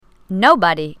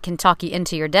Nobody can talk you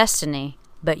into your destiny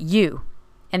but you.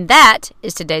 And that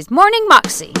is today's Morning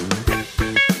Moxie.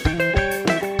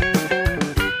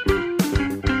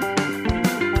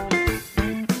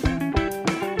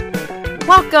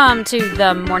 Welcome to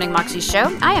the Morning Moxie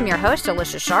Show. I am your host,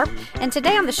 Alicia Sharp, and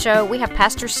today on the show we have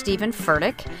Pastor Stephen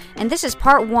Furtick, and this is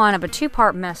part one of a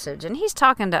two-part message, and he's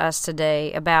talking to us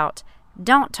today about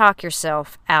don't talk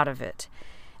yourself out of it,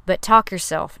 but talk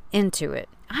yourself into it.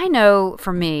 I know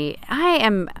for me, I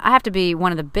have to be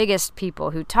one of the biggest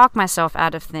people who talk myself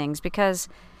out of things because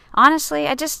honestly,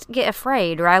 I just get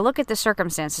afraid, or I look at the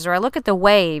circumstances, or I look at the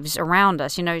waves around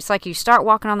us. You know, it's like you start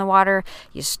walking on the water,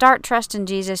 you start trusting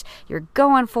Jesus, you're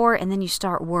going for it, and then you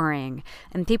start worrying.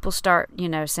 And people start,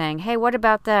 saying, hey, what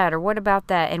about that, or what about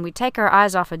that? And we take our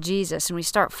eyes off of Jesus, and we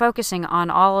start focusing on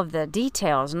all of the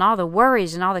details, and all the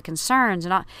worries, and all the concerns,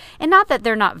 and not that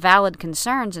they're not valid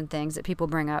concerns and things that people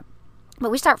bring up. But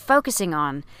we start focusing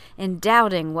on and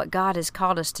doubting what God has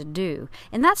called us to do.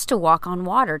 And that's to walk on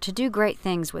water, to do great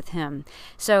things with Him.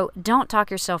 So don't talk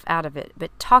yourself out of it,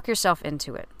 but talk yourself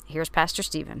into it. Here's Pastor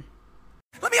Stephen.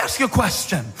 Let me ask you a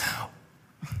question.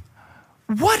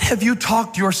 What have you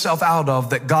talked yourself out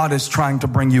of that God is trying to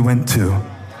bring you into?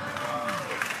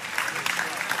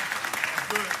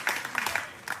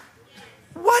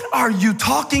 What are you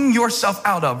talking yourself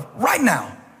out of right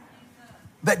now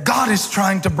that God is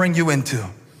trying to bring you into?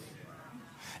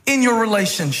 In your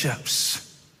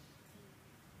relationships,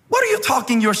 what are you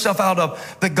talking yourself out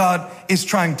of that God is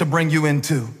trying to bring you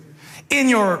into? In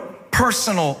your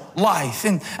personal life,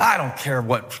 and I don't care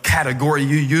what category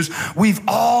you use, we've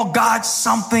all got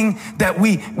something that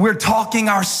we're talking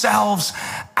ourselves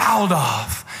out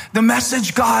of. The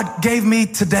message God gave me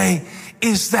today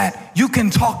is that you can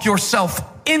talk yourself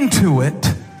into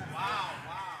it,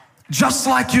 just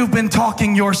like you've been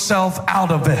talking yourself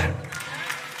out of it.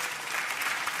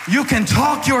 You can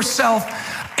talk yourself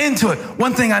into it.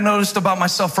 One thing I noticed about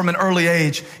myself from an early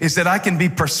age is that I can be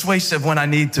persuasive when I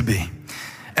need to be.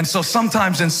 And so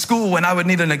sometimes in school, when I would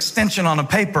need an extension on a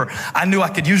paper, I knew I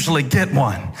could usually get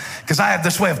one because I have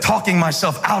this way of talking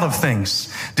myself out of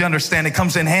things. Do you understand? It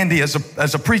comes in handy as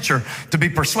a preacher to be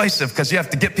persuasive because you have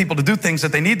to get people to do things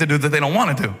that they need to do that they don't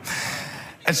want to do.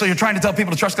 And so you're trying to tell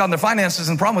people to trust God in their finances,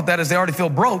 and the problem with that is they already feel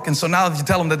broke. And so now if you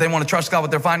tell them that they want to trust God with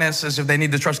their finances, if they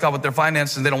need to trust God with their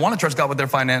finances, they don't want to trust God with their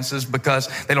finances because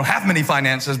they don't have many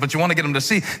finances, but you want to get them to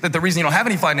see that the reason you don't have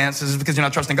any finances is because you're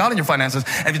not trusting God in your finances.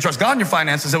 And if you trust God in your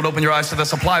finances, it would open your eyes to the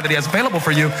supply that He has available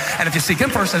for you. And if you seek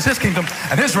Him first as His kingdom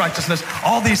and His righteousness,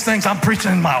 all these things I'm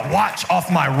preaching my watch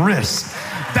off my wrist.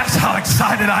 That's how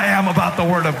excited I am about the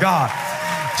Word of God.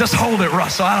 Just hold it,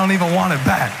 Russ, so I don't even want it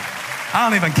back. I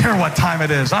don't even care what time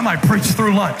it is. I might preach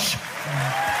through lunch.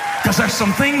 Because there's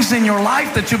some things in your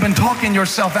life that you've been talking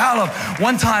yourself out of.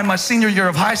 One time, my senior year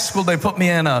of high school, they put me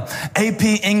in a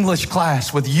AP English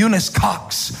class with Eunice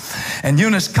Cox. And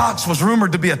Eunice Cox was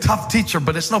rumored to be a tough teacher,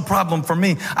 but it's no problem for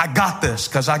me. I got this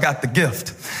because I got the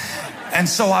gift. And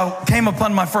so I came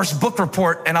upon my first book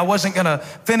report, and I wasn't going to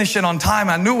finish it on time.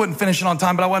 I knew I wouldn't finish it on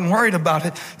time, but I wasn't worried about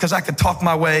it because I could talk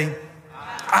my way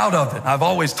out of it. I've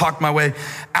always talked my way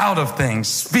out of things,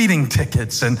 speeding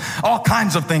tickets and all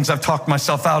kinds of things I've talked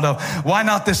myself out of. Why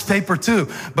not this paper too?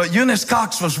 But Eunice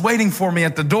Cox was waiting for me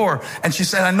at the door, and she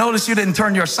said, I noticed you didn't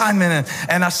turn your assignment in.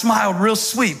 And I smiled real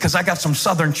sweet because I got some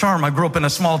Southern charm. I grew up in a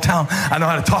small town. I know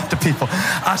how to talk to people.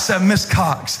 I said, Miss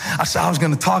Cox, I said, I was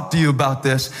going to talk to you about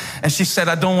this. And she said,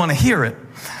 I don't want to hear it.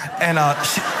 And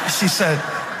she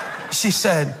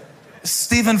said,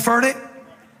 Stephen Furtick,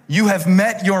 you have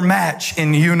met your match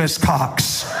in Eunice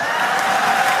Cox.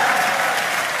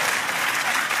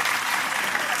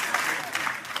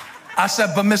 I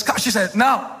said, but Miss Cox, she said,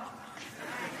 no.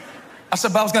 I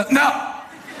said, but I was going to, no.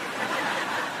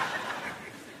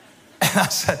 And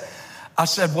I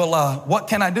said, well, what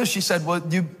can I do? She said, well,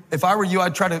 if I were you,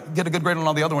 I'd try to get a good grade on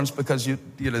all the other ones because you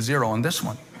get a 0 on this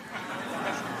one.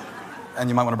 And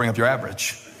you might want to bring up your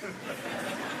average.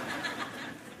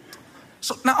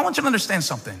 So now I want you to understand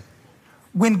something.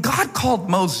 When God called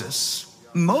Moses,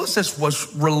 Moses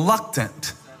was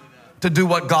reluctant to do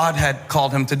what God had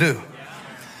called him to do.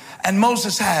 And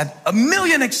Moses had a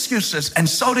million excuses, and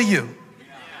so do you.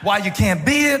 Why you can't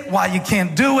be it, why you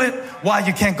can't do it, why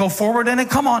you can't go forward in it.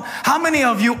 Come on, how many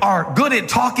of you are good at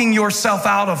talking yourself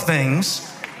out of things?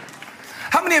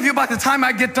 How many of you, by the time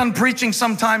I get done preaching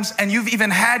sometimes and you've even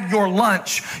had your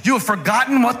lunch, you have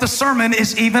forgotten what the sermon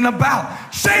is even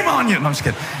about? Shame on you. No, I'm just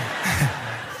kidding.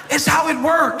 is how it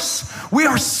works. We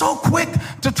are so quick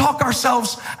to talk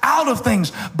ourselves out of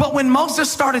things. But when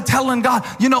Moses started telling God,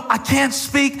 I can't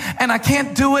speak and I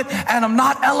can't do it, and I'm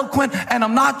not eloquent and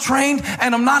I'm not trained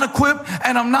and I'm not equipped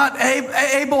and I'm not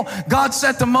able, God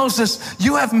said to Moses,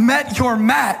 you have met your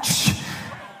match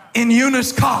in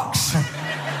Eunice Cox.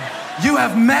 You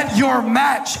have met your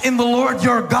match in the Lord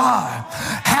your God.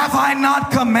 Have I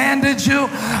not commanded you?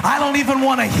 I don't even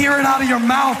want to hear it out of your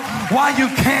mouth. Why you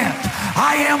can't?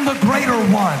 I am the greater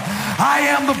one. I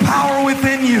am the power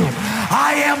within you.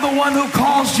 I am the one who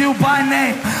calls you by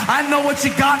name. I know what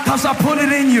you got because I put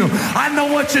it in you. I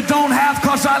know what you don't have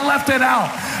because I left it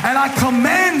out. And I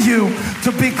command you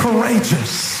to be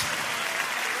courageous.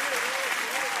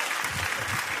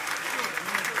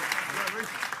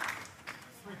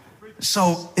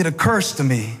 So it occurs to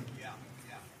me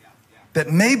that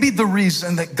maybe the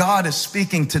reason that God is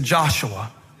speaking to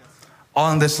Joshua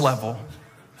on this level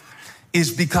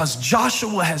is because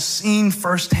Joshua has seen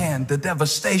firsthand the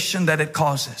devastation that it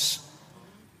causes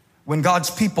when God's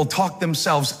people talk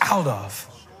themselves out of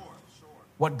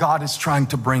what God is trying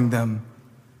to bring them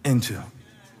into.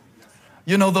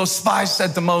 Those spies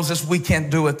said to Moses, we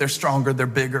can't do it. They're stronger. They're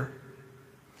bigger.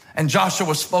 And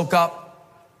Joshua spoke up.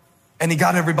 And he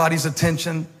got everybody's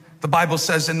attention. The Bible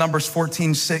says in Numbers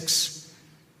 14:6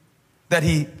 that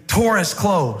he tore his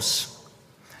clothes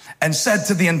and said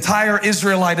to the entire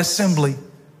Israelite assembly,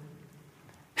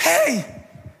 hey,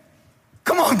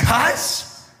 come on,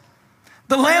 guys.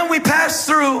 The land we passed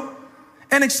through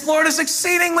and explored is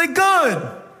exceedingly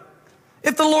good.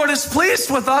 If the Lord is pleased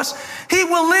with us, he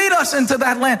will lead us into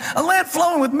that land, a land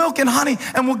flowing with milk and honey,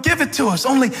 and will give it to us.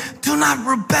 Only do not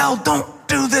rebel. Don't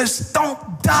do this.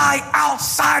 Don't die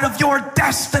outside of your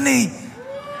destiny.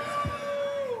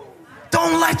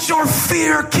 Don't let your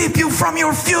fear keep you from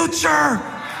your future.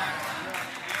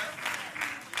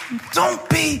 Don't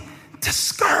be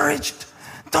discouraged.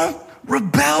 Don't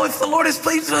rebel. If the Lord is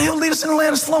pleased, he'll lead us in the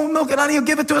land of flowing milk and honey. He'll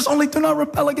give it to us. Only do not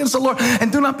rebel against the Lord,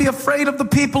 and do not be afraid of the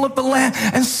people of the land,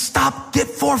 and stop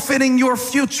forfeiting your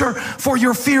future for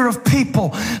your fear of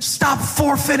people. Stop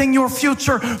forfeiting your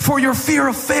future for your fear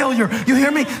of failure. You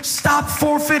hear me? Stop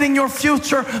forfeiting your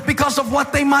future because of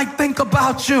what they might think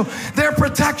about you. Their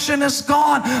protection is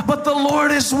gone, but the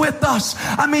Lord is with us.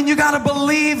 You got to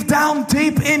believe down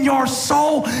deep in your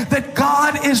soul that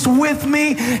God is with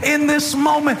me in this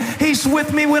moment. He's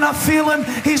with me when I feel him.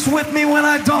 He's with me when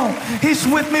I don't. He's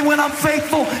with me when I'm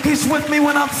faithful. He's with me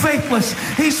when I'm faithless.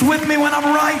 He's with me when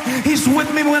I'm right. He's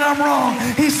with me when I'm wrong.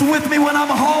 He's with me when I'm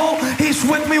whole. He's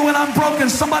with me when I'm broken.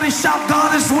 Somebody shout,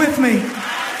 God is with me.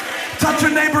 Touch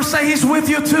your neighbor, say he's with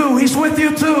you too. He's with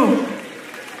you too.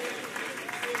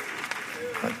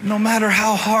 But no matter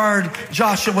how hard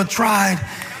Joshua tried,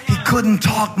 he couldn't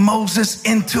talk Moses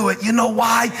into it. You know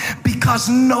why? Because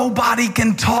nobody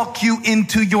can talk you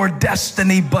into your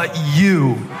destiny but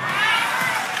you.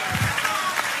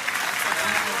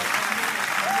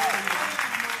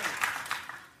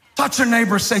 Touch your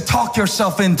neighbor, say, talk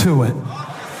yourself into it.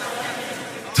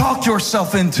 Talk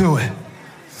yourself into it.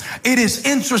 It is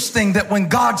interesting that when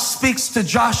God speaks to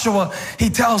Joshua,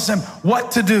 he tells him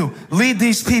what to do. Lead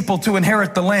these people to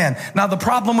inherit the land. Now, the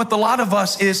problem with a lot of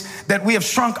us is that we have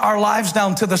shrunk our lives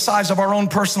down to the size of our own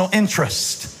personal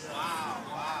interest.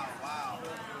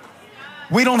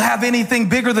 We don't have anything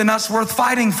bigger than us worth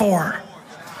fighting for.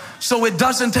 So it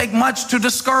doesn't take much to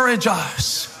discourage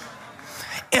us.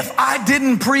 If I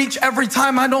didn't preach every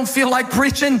time I don't feel like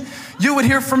preaching, you would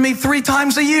hear from me 3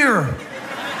 times a year.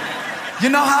 You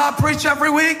know how I preach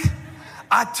every week?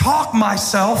 I talk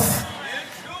myself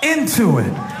into it.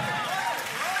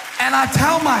 And I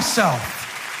tell myself,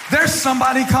 there's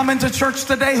somebody coming to church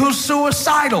today who's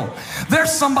suicidal.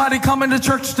 There's somebody coming to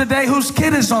church today whose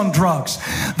kid is on drugs.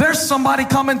 There's somebody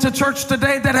coming to church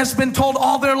today that has been told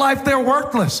all their life they're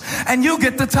worthless. And you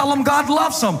get to tell them God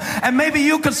loves them. And maybe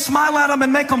you could smile at them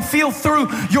and make them feel through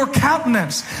your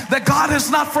countenance that God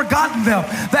has not forgotten them,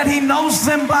 that he knows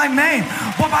them by name.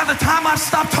 But by the time I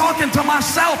stop talking to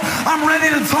myself, I'm ready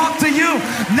to talk to you.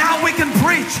 Now we can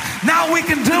preach. Now we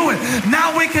can do it.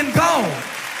 Now we can go.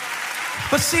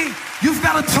 But see, you've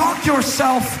got to talk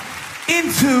yourself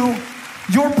into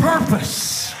your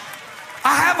purpose.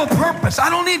 I have a purpose. I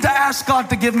don't need to ask God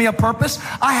to give me a purpose.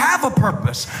 I have a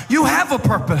purpose. You have a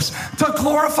purpose to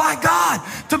glorify God,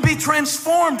 to be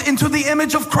transformed into the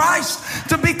image of Christ,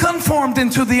 to be conformed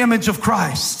into the image of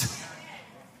Christ.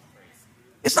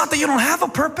 It's not that you don't have a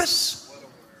purpose.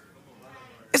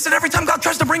 It's that every time God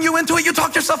tries to bring you into it, you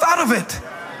talk yourself out of it.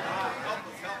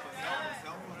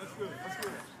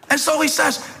 And so he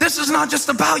says, this is not just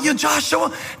about you,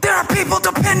 Joshua. There are people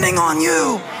depending on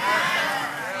you.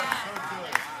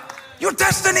 Your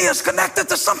destiny is connected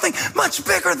to something much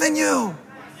bigger than you.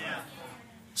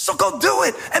 So go do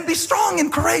it and be strong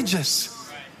and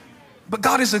courageous. But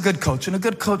God is a good coach, and a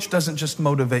good coach doesn't just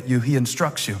motivate you, he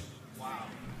instructs you.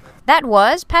 That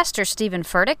was Pastor Steven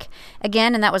Furtick,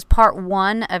 again, and that was part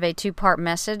one of a two-part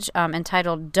message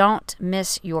entitled Don't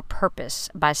Miss Your Purpose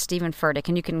by Steven Furtick.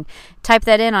 And you can type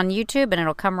that in on YouTube, and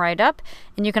it'll come right up.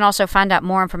 And you can also find out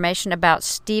more information about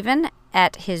Steven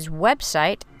at his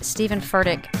website,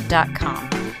 stevenfurtick.com.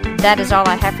 That is all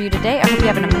I have for you today. I hope you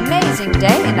have an amazing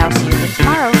day, and I'll see you again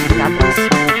tomorrow. God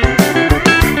bless.